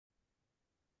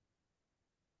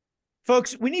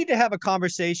Folks, we need to have a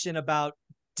conversation about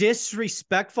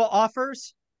disrespectful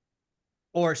offers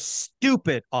or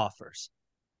stupid offers.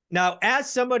 Now, as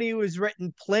somebody who has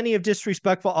written plenty of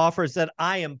disrespectful offers that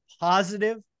I am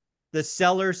positive the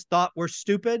sellers thought were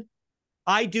stupid,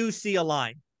 I do see a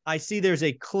line. I see there's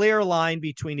a clear line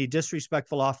between a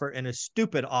disrespectful offer and a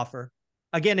stupid offer.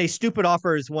 Again, a stupid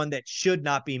offer is one that should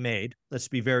not be made. Let's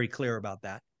be very clear about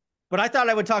that. But I thought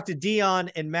I would talk to Dion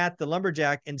and Matt, the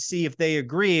lumberjack, and see if they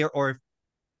agree or if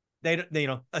they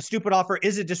a stupid offer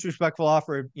is a disrespectful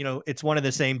offer. It's one of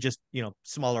the same, just,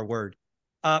 smaller word.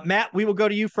 Matt, we will go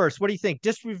to you first. What do you think?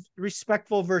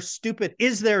 Disrespectful versus stupid.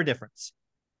 Is there a difference?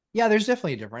 Yeah, there's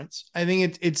definitely a difference. I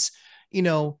think it's,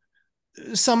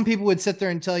 some people would sit there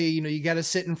and tell you, you got to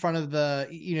sit in front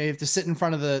of you have to sit in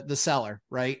front of the seller,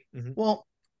 right? Mm-hmm. Well,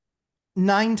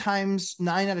 9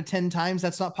 out of 10 times,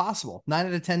 that's not possible. 9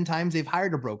 out of 10 times they've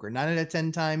hired a broker. 9 out of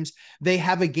 10 times they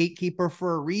have a gatekeeper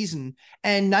for a reason.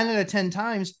 And 9 out of 10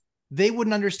 times they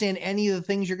wouldn't understand any of the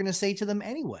things you're going to say to them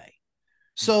anyway.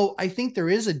 So I think there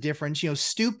is a difference.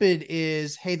 Stupid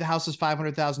is, hey, the house is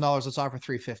 $500,000. Let's offer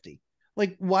 350.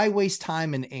 Like, why waste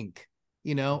time and ink?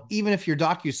 Even if you're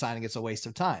docu-signing, it's a waste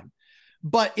of time.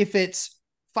 But if it's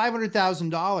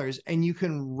 $500,000 and you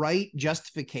can write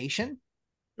justification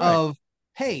of,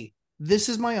 hey, this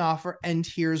is my offer and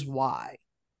here's why.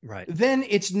 Right. Then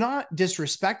it's not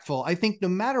disrespectful. I think no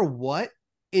matter what,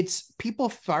 it's people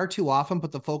far too often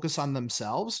put the focus on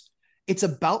themselves. It's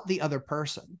about the other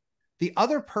person. The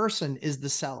other person is the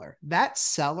seller. That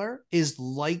seller is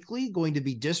likely going to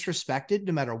be disrespected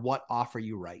no matter what offer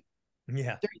you write.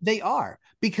 Yeah. They are,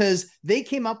 because they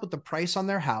came up with the price on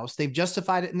their house. They've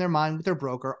justified it in their mind with their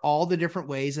broker, all the different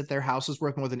ways that their house is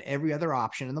worth more than every other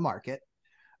option in the market.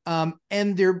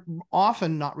 And they're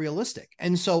often not realistic.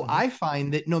 And so I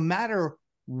find that no matter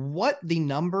what the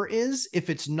number is, if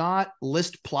it's not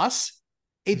list plus,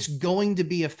 it's going to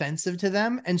be offensive to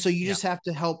them. And so you just have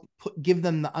to help give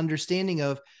them the understanding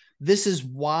of, this is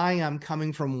why I'm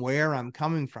coming from where I'm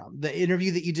coming from. The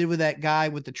interview that you did with that guy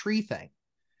with the tree thing,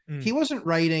 he wasn't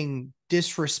writing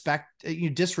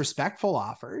disrespectful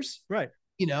offers. Right.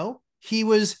 He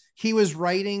was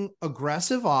writing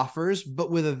aggressive offers, but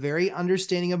with a very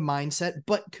understanding of mindset,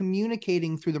 but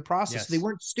communicating through the process. Yes. They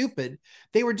weren't stupid.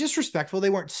 They were disrespectful. They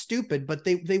weren't stupid, but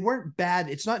they weren't bad.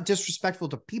 It's not disrespectful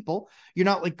to people. You're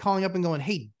not like calling up and going,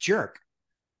 hey, jerk,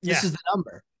 this is the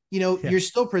number. You're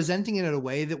still presenting it in a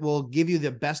way that will give you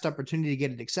the best opportunity to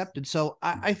get it accepted. So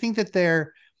I think that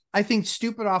I think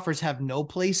stupid offers have no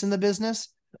place in the business.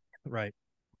 Right.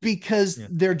 Because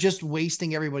they're just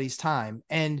wasting everybody's time.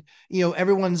 And,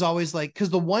 everyone's always like, because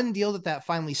the one deal that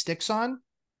finally sticks on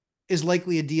is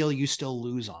likely a deal you still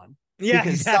lose on. Yeah.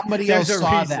 Because somebody else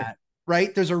saw that,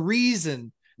 right? There's a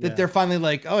reason that they're finally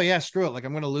like, oh yeah, screw it. Like,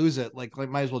 I'm going to lose it. Like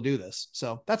might as well do this.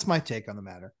 So that's my take on the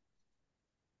matter.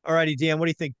 All righty, Dan, what do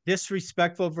you think?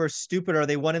 Disrespectful versus stupid. Are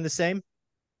they one and the same?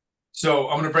 So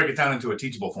I'm going to break it down into a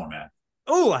teachable format.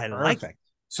 Oh, I like it.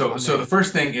 So the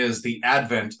first thing is the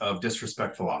advent of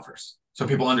disrespectful offers. So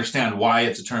people understand why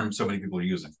it's a term so many people are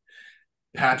using.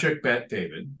 Patrick Bet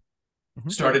David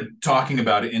started talking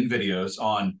about it in videos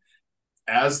on,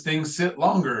 as things sit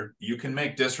longer, you can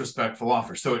make disrespectful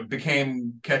offers. So it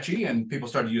became catchy and people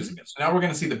started using it. So now we're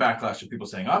going to see the backlash of people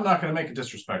saying, I'm not going to make a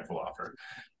disrespectful offer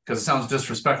because it sounds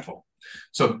disrespectful.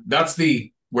 So that's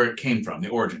where it came from, the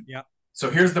origin. Yeah. So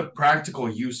here's the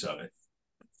practical use of it.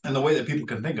 And the way that people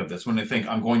can think of this when they think,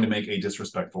 I'm going to make a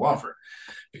disrespectful offer.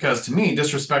 Because to me,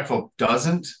 disrespectful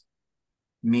doesn't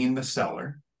mean the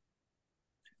seller,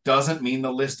 doesn't mean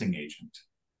the listing agent,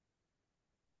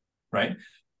 right?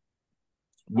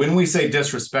 When we say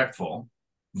disrespectful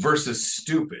versus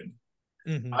stupid,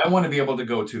 I want to be able to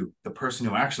go to the person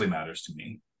who actually matters to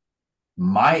me,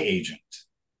 my agent,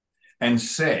 and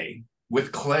say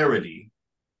with clarity,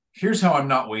 here's how I'm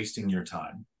not wasting your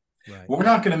time. Right. We're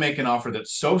not going to make an offer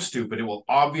that's so stupid it will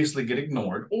obviously get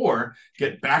ignored or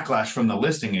get backlash from the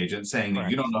listing agent saying that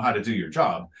you don't know how to do your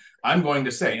job. I'm going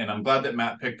to say, and I'm glad that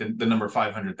Matt picked the number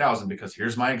 500,000, because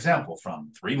here's my example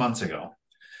from 3 months ago.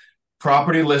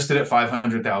 Property listed at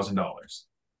 $500,000.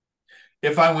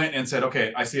 If I went and said,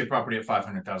 okay, I see a property at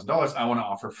 $500,000, I want to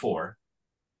offer 4.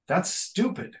 That's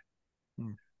stupid.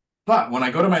 But when I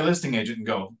go to my listing agent and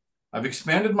go, I've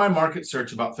expanded my market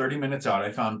search about 30 minutes out.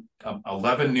 I found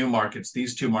 11 new markets.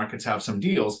 These 2 markets have some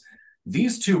deals.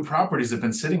 These 2 properties have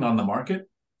been sitting on the market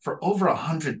for over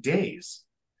 100 days.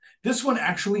 This one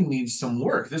actually needs some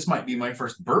work. This might be my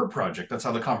first BRRRR project. That's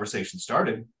how the conversation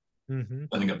started.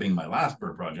 Ending up being my last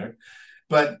BRRRR project.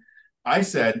 But I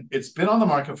said, it's been on the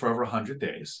market for over 100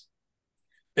 days.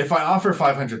 If I offer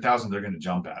 500,000, they're going to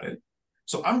jump at it.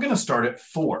 So I'm going to start at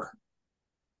 4.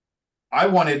 I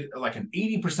wanted like an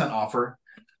 80% offer.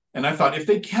 And I thought if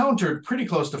they countered pretty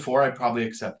close to 4, I'd probably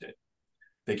accept it.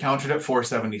 They countered at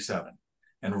 477.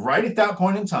 And right at that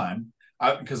point in time,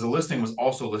 because the listing was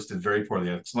also listed very poorly.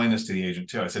 I explained this to the agent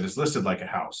too. I said, it's listed like a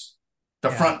house.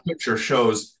 The front picture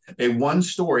shows a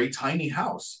 1-story tiny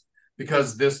house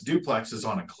because this duplex is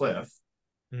on a cliff.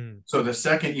 So the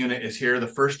second unit is here. The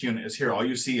first unit is here. All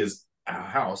you see is a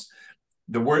house.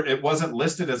 It wasn't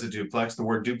listed as a duplex. The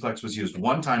word duplex was used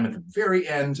one time at the very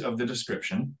end of the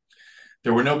description.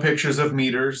 There were no pictures of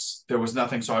meters. There was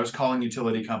nothing. So I was calling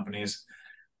utility companies.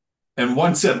 And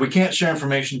one said, we can't share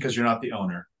information because you're not the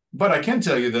owner. But I can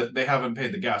tell you that they haven't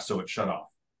paid the gas, so it shut off.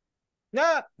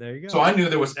 Yeah, there you go. So I knew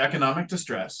there was economic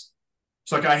distress.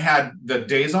 So like I had the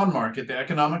days on market, the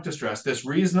economic distress, this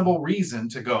reasonable reason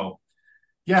to go,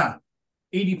 yeah,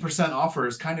 80% offer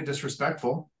is kind of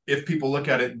disrespectful if people look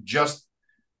at it just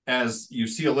as you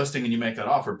see a listing and you make that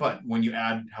offer. But when you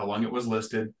add how long it was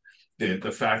listed,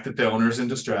 the fact that the owner's in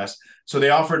distress. So they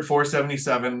offered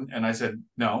 477 and I said,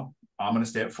 no, I'm going to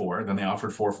stay at 4. Then they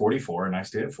offered 444 and I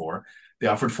stayed at 4. They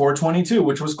offered 422,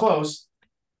 which was close.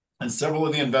 And several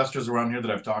of the investors around here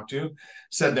that I've talked to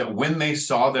said that when they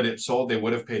saw that it sold, they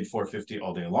would have paid 450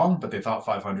 all day long, but they thought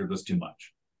 500 was too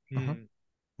much.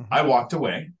 I walked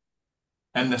away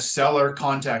and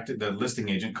the listing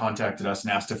agent contacted us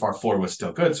and asked if our 4 was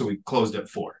still good. So we closed at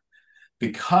 4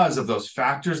 because of those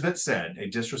factors that said a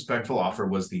disrespectful offer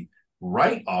was the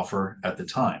right offer at the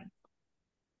time.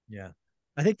 Yeah.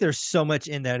 I think there's so much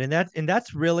in that. And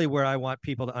that's really where I want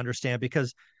people to understand,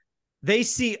 because they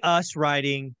see us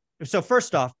writing. So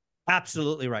first off,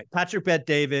 absolutely right. Patrick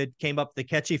Bet-David came up with the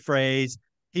catchy phrase.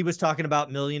 He was talking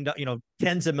about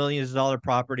tens of millions of dollar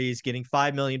properties, getting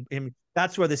 5 million.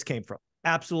 That's where this came from.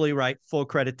 Absolutely right. Full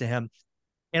credit to him.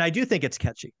 And I do think it's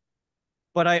catchy.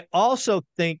 But I also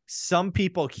think some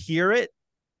people hear it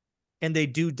and they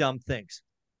do dumb things.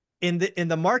 In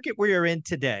the market we are in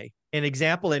today, an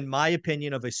example, in my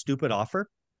opinion, of a stupid offer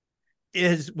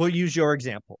is, we'll use your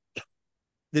example.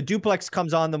 The duplex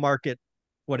comes on the market.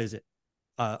 What is it?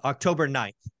 October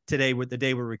 9th, today, with the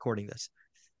day we're recording this.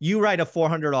 You write a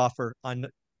 400 offer on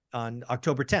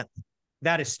October 10th.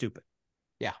 That is stupid.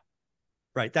 Yeah.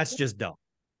 Right. That's just dumb.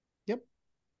 Yep.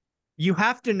 You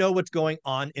have to know what's going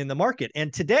on in the market.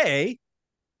 And today,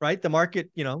 right, the market,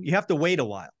 you have to wait a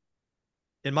while.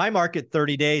 In my market,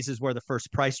 30 days is where the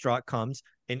first price drop comes.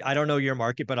 And I don't know your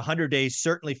market, but 100 days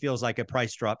certainly feels like a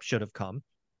price drop should have come.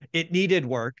 It needed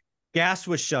work. Gas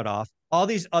was shut off. All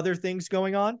these other things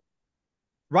going on.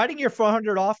 Writing your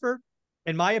 400 offer,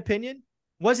 in my opinion,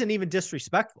 wasn't even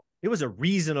disrespectful. It was a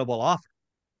reasonable offer.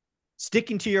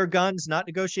 Sticking to your guns, not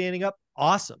negotiating up,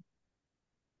 awesome.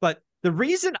 But the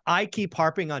reason I keep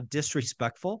harping on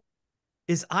disrespectful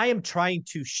is I am trying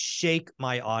to shake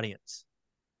my audience.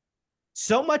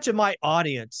 So much of my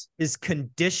audience is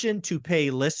conditioned to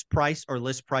pay list price or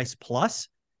list price plus.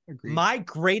 Agreed. My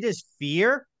greatest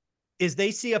fear is they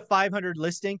see a 500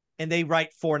 listing and they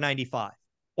write 495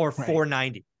 or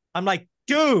 490. I'm like,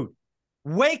 dude,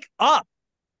 wake up.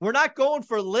 We're not going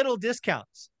for little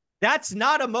discounts. That's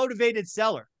not a motivated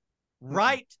seller.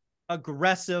 Write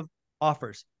aggressive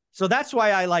offers. So that's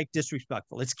why I like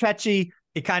disrespectful. It's catchy.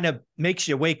 It kind of makes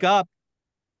you wake up,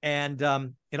 and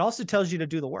it also tells you to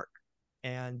do the work.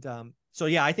 And so,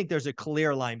 yeah, I think there's a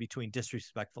clear line between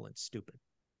disrespectful and stupid.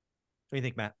 What do you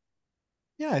think, Matt?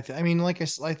 Yeah, I mean, like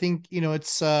I think,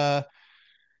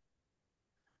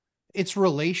 it's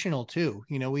relational too.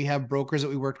 We have brokers that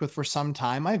we worked with for some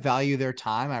time. I value their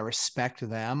time. I respect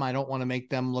them. I don't want to make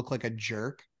them look like a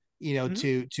jerk,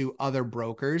 to other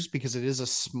brokers, because it is a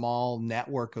small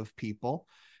network of people.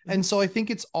 And so I think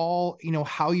it's all,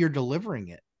 how you're delivering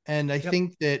it. And I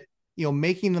think that,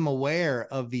 making them aware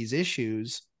of these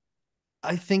issues,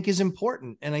 I think, is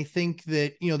important. And I think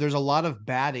that, there's a lot of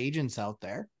bad agents out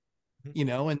there.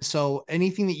 And so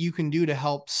anything that you can do to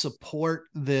help support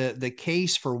the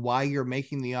case for why you're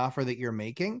making the offer that you're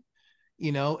making,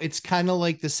 it's kind of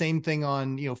like the same thing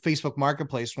on, Facebook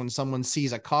Marketplace, when someone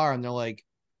sees a car and they're like,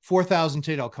 4,000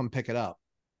 today, I'll come pick it up.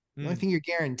 The only thing you're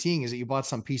guaranteeing is that you bought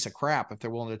some piece of crap if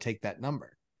they're willing to take that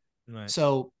number. Right.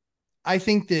 So I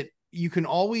think that you can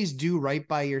always do right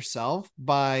by yourself.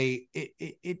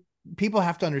 People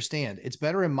have to understand it's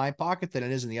better in my pocket than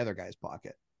it is in the other guy's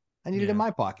pocket. I need it in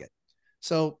my pocket.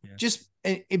 So just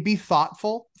be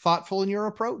thoughtful in your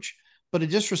approach, but a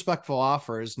disrespectful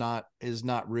offer is not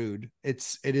rude. It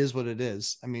is what it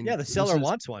is. I mean, the seller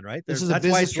wants one, right? This is a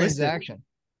business transaction.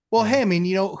 Well, hey, I mean,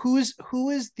 who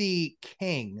is the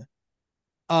king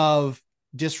of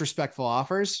disrespectful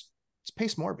offers? It's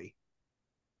Pace Morby.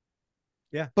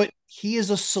 Yeah. But he is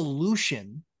a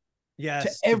solution to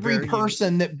Yes, every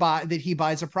person that he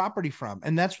buys a property from.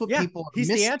 And that's what people are he's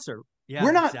missing. the answer. Yeah,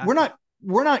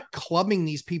 we're not clubbing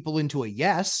these people into a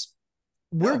yes.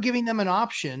 We're giving them an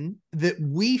option that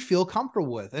we feel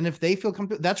comfortable with. And if they feel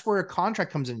comfortable, that's where a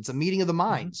contract comes in. It's a meeting of the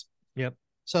minds. Yep.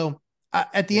 So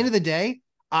at the end of the day,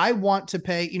 I want to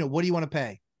pay, what do you want to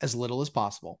pay? As little as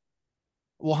possible.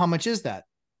 Well, how much is that?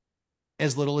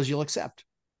 As little as you'll accept.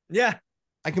 Yeah.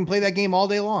 I can play that game all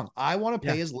day long. I want to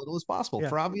pay as little as possible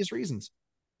for obvious reasons.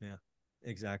 Yeah,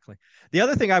 exactly. The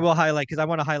other thing I will highlight, because I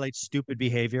want to highlight stupid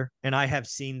behavior, and I have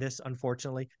seen this,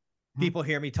 unfortunately. People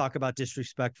hear me talk about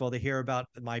disrespectful. They hear about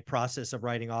my process of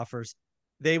writing offers.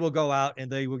 They will go out and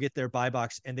they will get their buy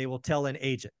box and they will tell an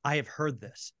agent. I have heard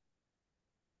this.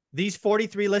 These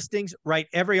 43 listings, write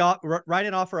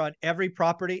an offer on every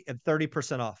property and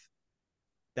 30% off.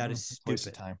 That is stupid. Waste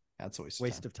of time. That's a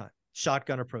waste of time.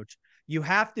 Shotgun approach. You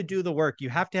have to do the work. You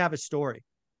have to have a story.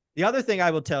 The other thing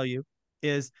I will tell you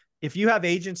is if you have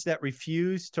agents that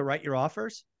refuse to write your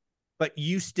offers, but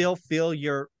you still feel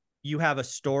you have a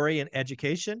story and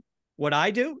education, what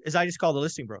I do is I just call the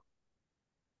listing broker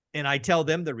and I tell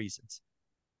them the reasons.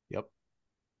 Yep.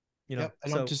 I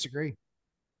don't disagree.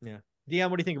 Yeah. Dion,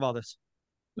 what do you think of all this?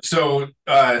 So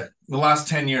the last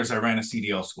 10 years, I ran a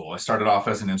CDL school. I started off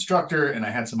as an instructor and I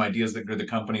had some ideas that grew the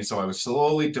company. So I was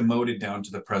slowly demoted down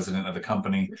to the president of the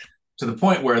company to the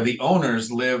point where the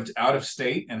owners lived out of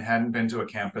state and hadn't been to a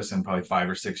campus in probably 5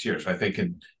 or 6 years, right? They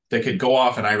could go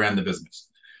off and I ran the business.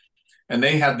 And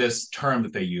they had this term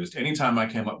that they used anytime I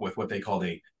came up with what they called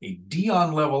a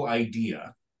Dion level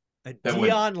idea. A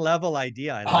Dion level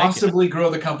idea. I possibly grow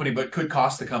the company, but could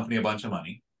cost the company a bunch of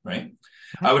money, right?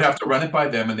 I would have to run it by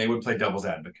them and they would play devil's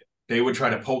advocate. They would try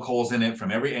to poke holes in it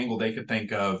from every angle they could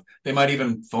think of. They might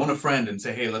even phone a friend and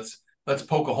say, hey, let's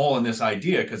poke a hole in this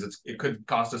idea because it could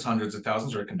cost us hundreds of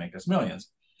thousands or it can make us millions.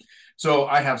 So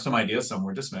I have some ideas. Some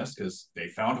were dismissed because they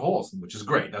found holes, which is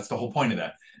great. That's the whole point of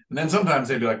that. And then sometimes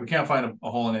they'd be like, we can't find a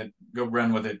hole in it. Go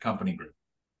run with it, company group.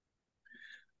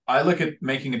 I look at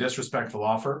making a disrespectful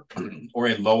offer or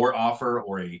a lower offer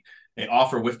or a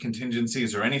offer with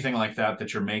contingencies or anything like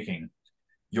that you're making.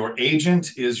 Your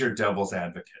agent is your devil's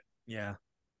advocate. Yeah.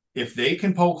 If they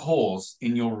can poke holes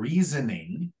in your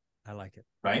reasoning, I like it.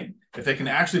 Right? If they can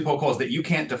actually poke holes that you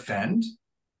can't defend,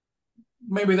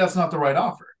 maybe that's not the right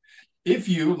offer. If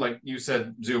you, like you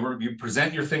said, Zuber, you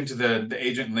present your thing to the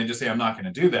agent and they just say, I'm not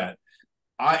going to do that.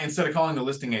 Instead of calling the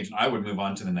listing agent, I would move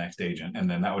on to the next agent. And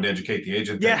then that would educate the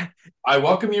agent. Yeah. I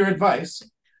welcome your advice,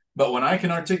 but when I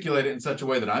can articulate it in such a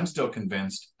way that I'm still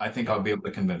convinced, I think I'll be able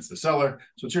to convince the seller.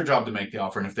 So it's your job to make the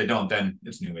offer. And if they don't, then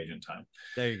it's new agent time.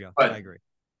 There you go. But I agree.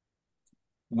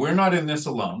 We're not in this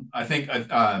alone. I think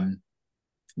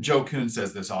Joe Kuhn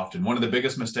says this often. One of the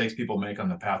biggest mistakes people make on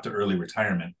the path to early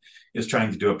retirement is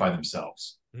trying to do it by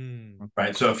themselves.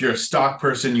 Right. So if you're a stock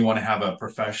person, you want to have a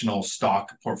professional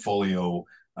stock portfolio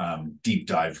deep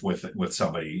dive with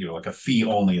somebody, like a fee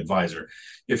only advisor.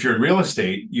 If you're in real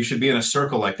estate, you should be in a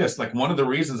circle like this. Like one of the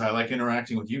reasons I like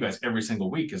interacting with you guys every single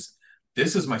week is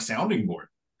this is my sounding board.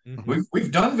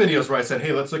 We've done videos where I said,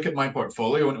 hey, let's look at my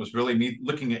portfolio. And it was really me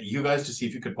looking at you guys to see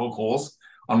if you could poke holes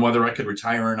on whether I could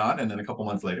retire or not. And then a couple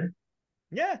months later,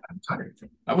 I'm tired.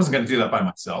 I wasn't going to do that by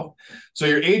myself. So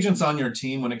your agents on your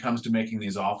team, when it comes to making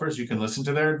these offers, you can listen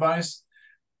to their advice.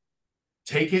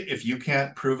 Take it if you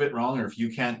can't prove it wrong or if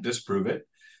you can't disprove it.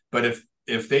 But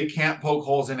if they can't poke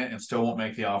holes in it and still won't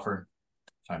make the offer,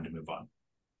 time to move on.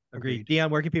 Agreed. Dion,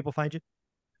 where can people find you?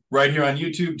 Right here on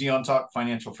YouTube, Dion Talk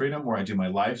Financial Freedom, where I do my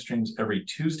live streams every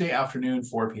Tuesday afternoon,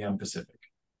 4 p.m. Pacific.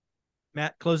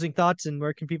 Matt, closing thoughts and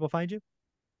where can people find you?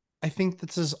 I think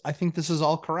this is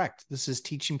all correct. This is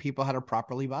teaching people how to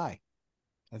properly buy.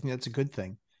 I think that's a good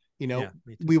thing.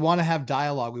 We want to have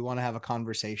dialogue. We want to have a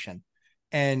conversation.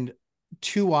 And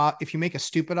if you make a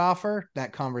stupid offer,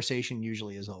 that conversation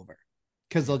usually is over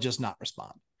because they'll just not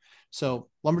respond. So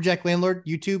Lumberjack Landlord,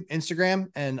 YouTube, Instagram,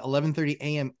 and 11:30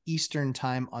 a.m. Eastern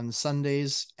time on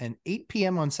Sundays and 8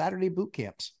 p.m. on Saturday boot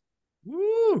camps.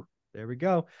 Woo! There we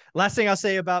go. Last thing I'll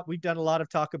say we've done a lot of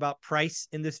talk about price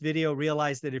in this video.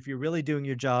 Realize that if you're really doing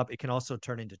your job, it can also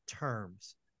turn into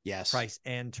terms. Yes. Price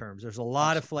and terms. There's a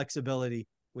lot of flexibility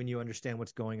when you understand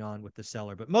what's going on with the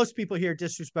seller. But most people hear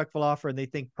disrespectful offer and they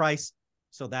think price.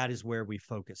 So that is where we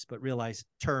focus. But realize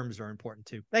terms are important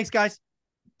too. Thanks, guys.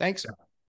 Thanks.